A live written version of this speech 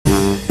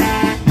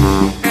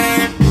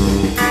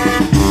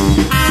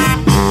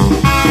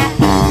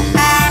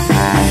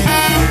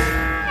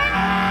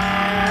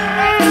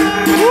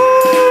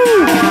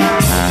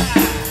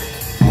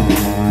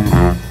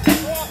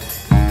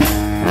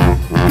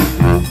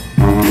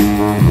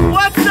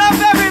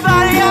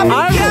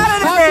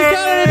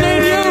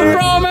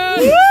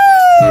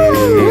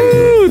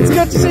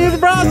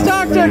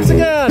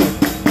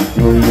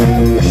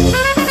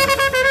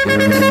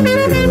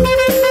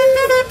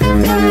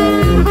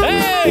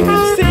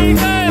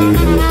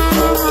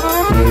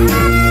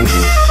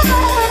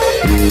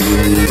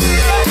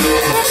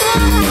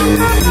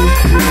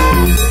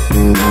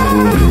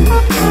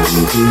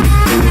I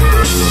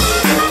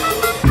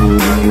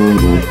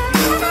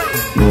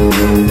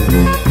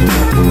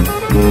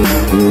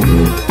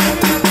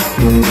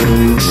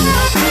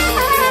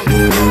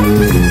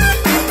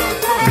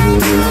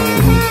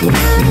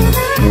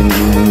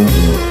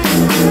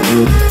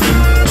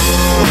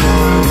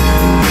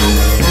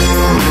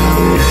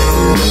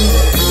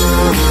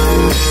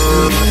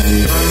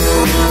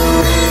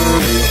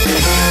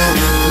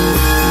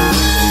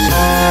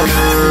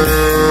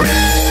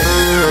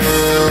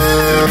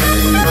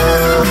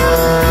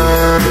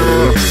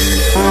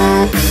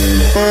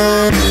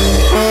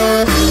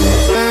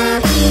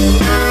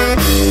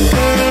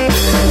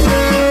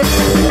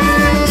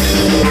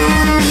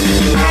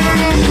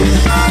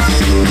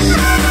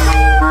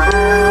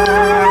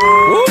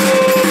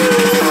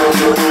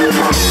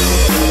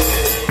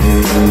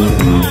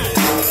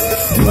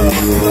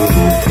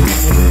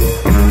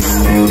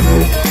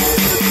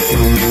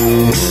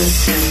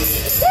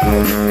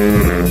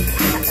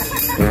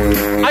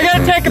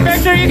gotta take a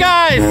picture of you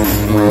guys!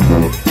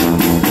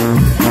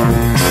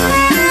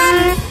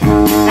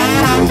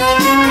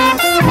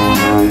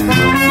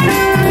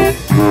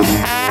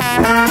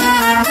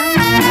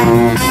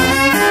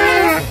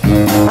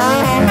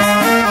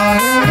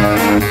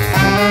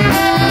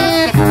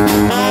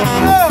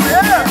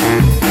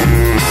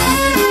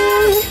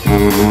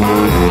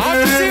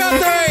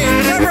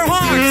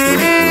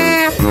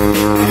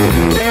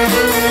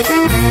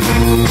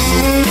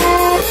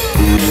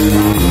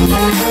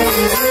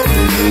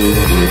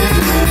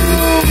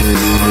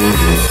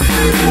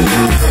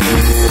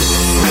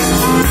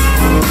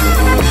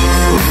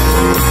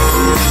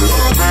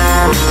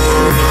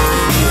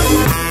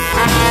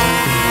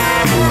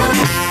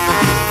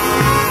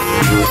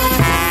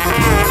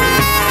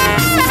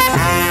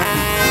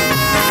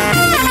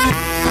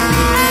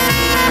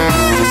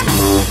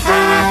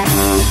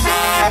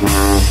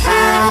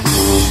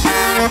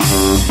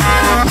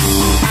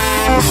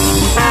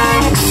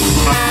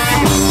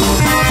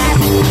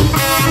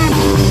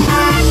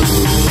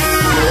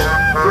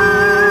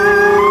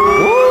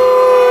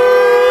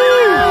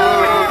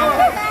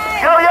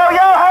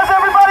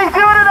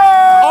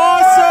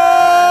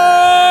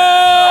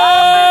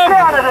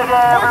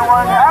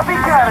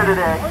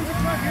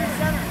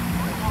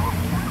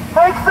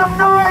 Make some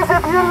noise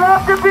if you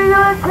love to be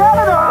here in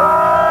Canada!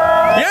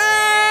 Yeah!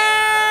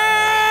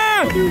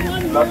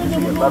 Love to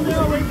see it, love to see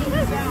it.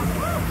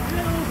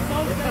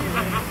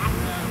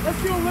 Let's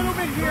do a little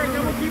bit here and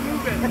then we'll keep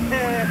moving.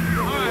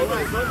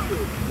 Alright, let's do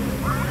it.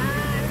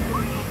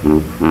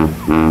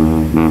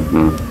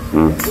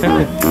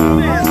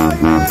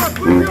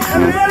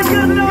 Everybody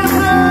get another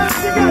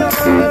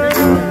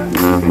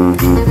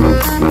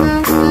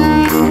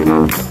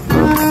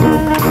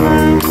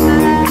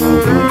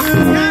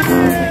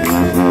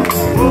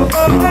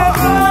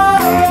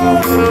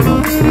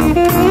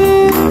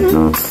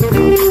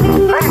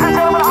Ladies and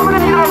gentlemen, I'm going to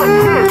need all the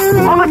kids.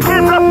 All the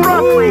kids up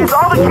front, please.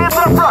 All the kids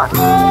up front.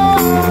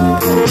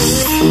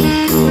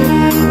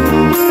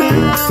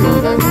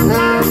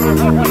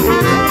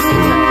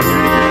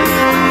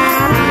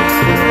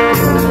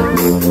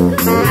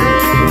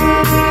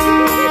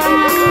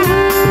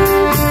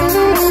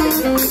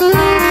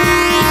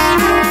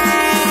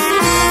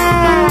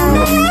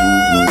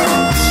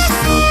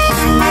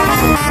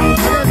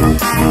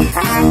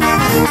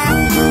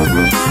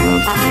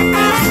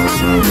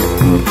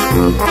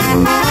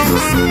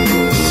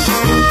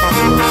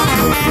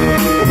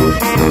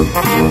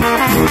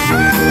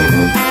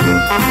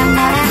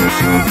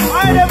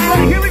 Alright,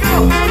 everybody, here we go.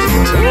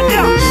 Get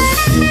down.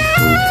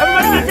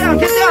 Everybody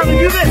get down, and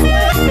do this.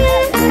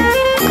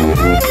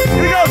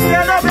 Here we go,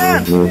 stand up,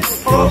 man.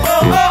 Oh,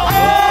 oh, oh,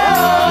 oh.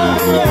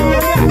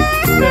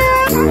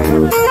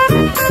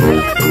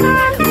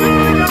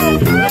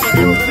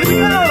 Here we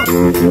go.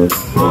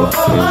 Oh,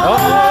 oh,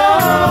 oh.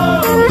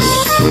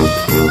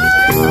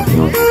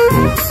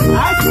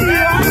 I see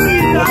you, I see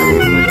you, I see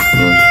you.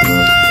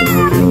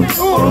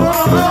 Oh, oh,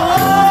 oh, oh.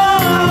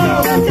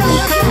 Get down,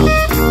 get down.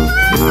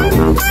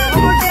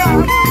 One more down.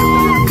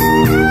 Here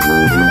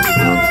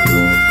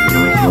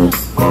we go.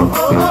 Oh,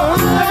 oh, oh,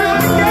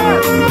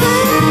 oh.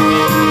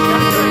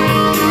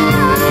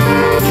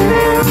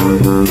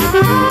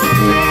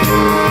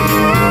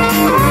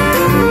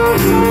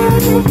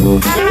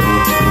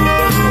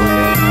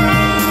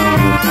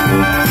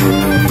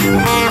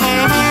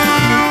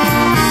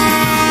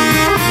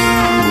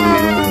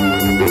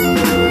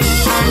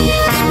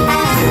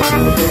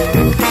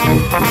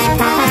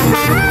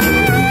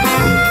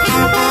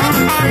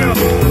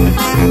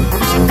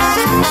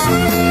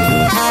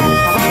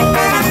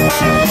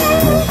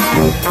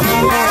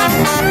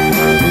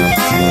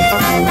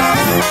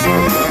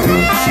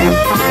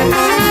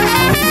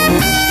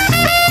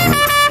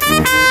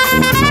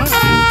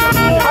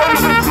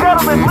 Ladies and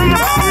gentlemen, leave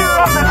here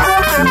on the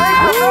trip and make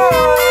some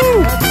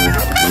noise.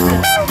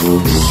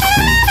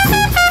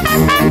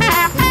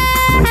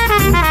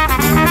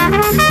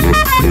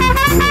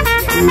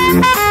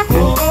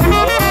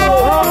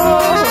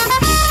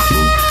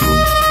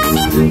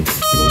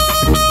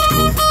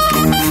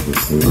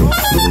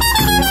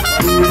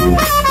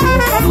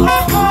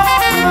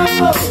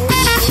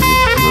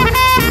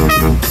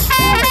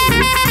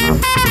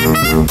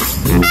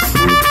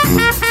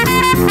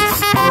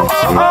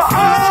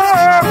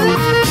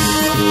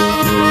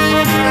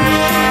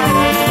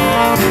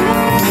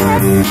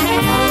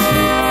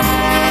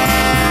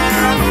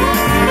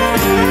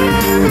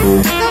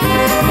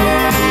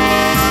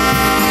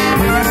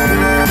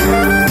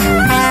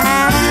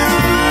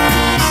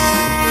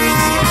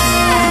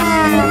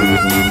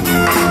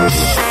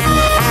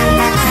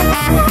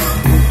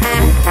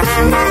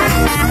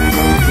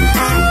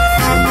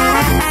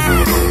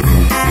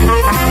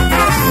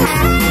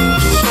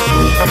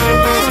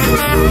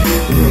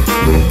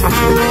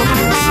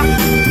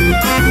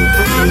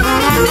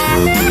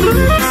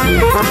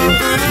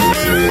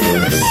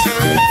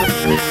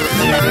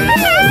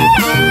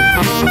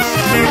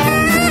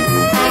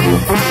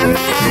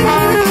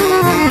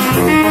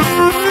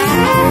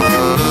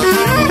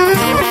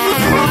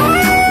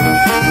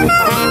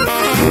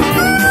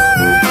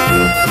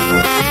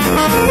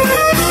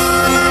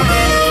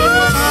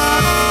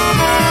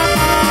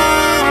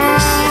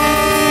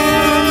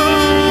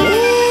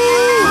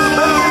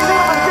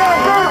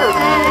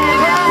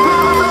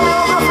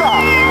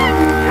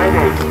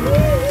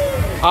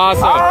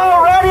 Awesome.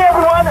 Alrighty,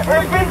 everyone.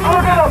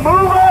 We're gonna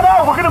move on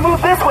out. We're gonna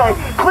move this way.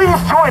 Please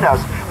join us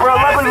for a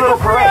lovely little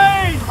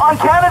parade on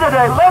Canada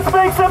Day. Let's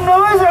make some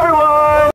noise, everyone.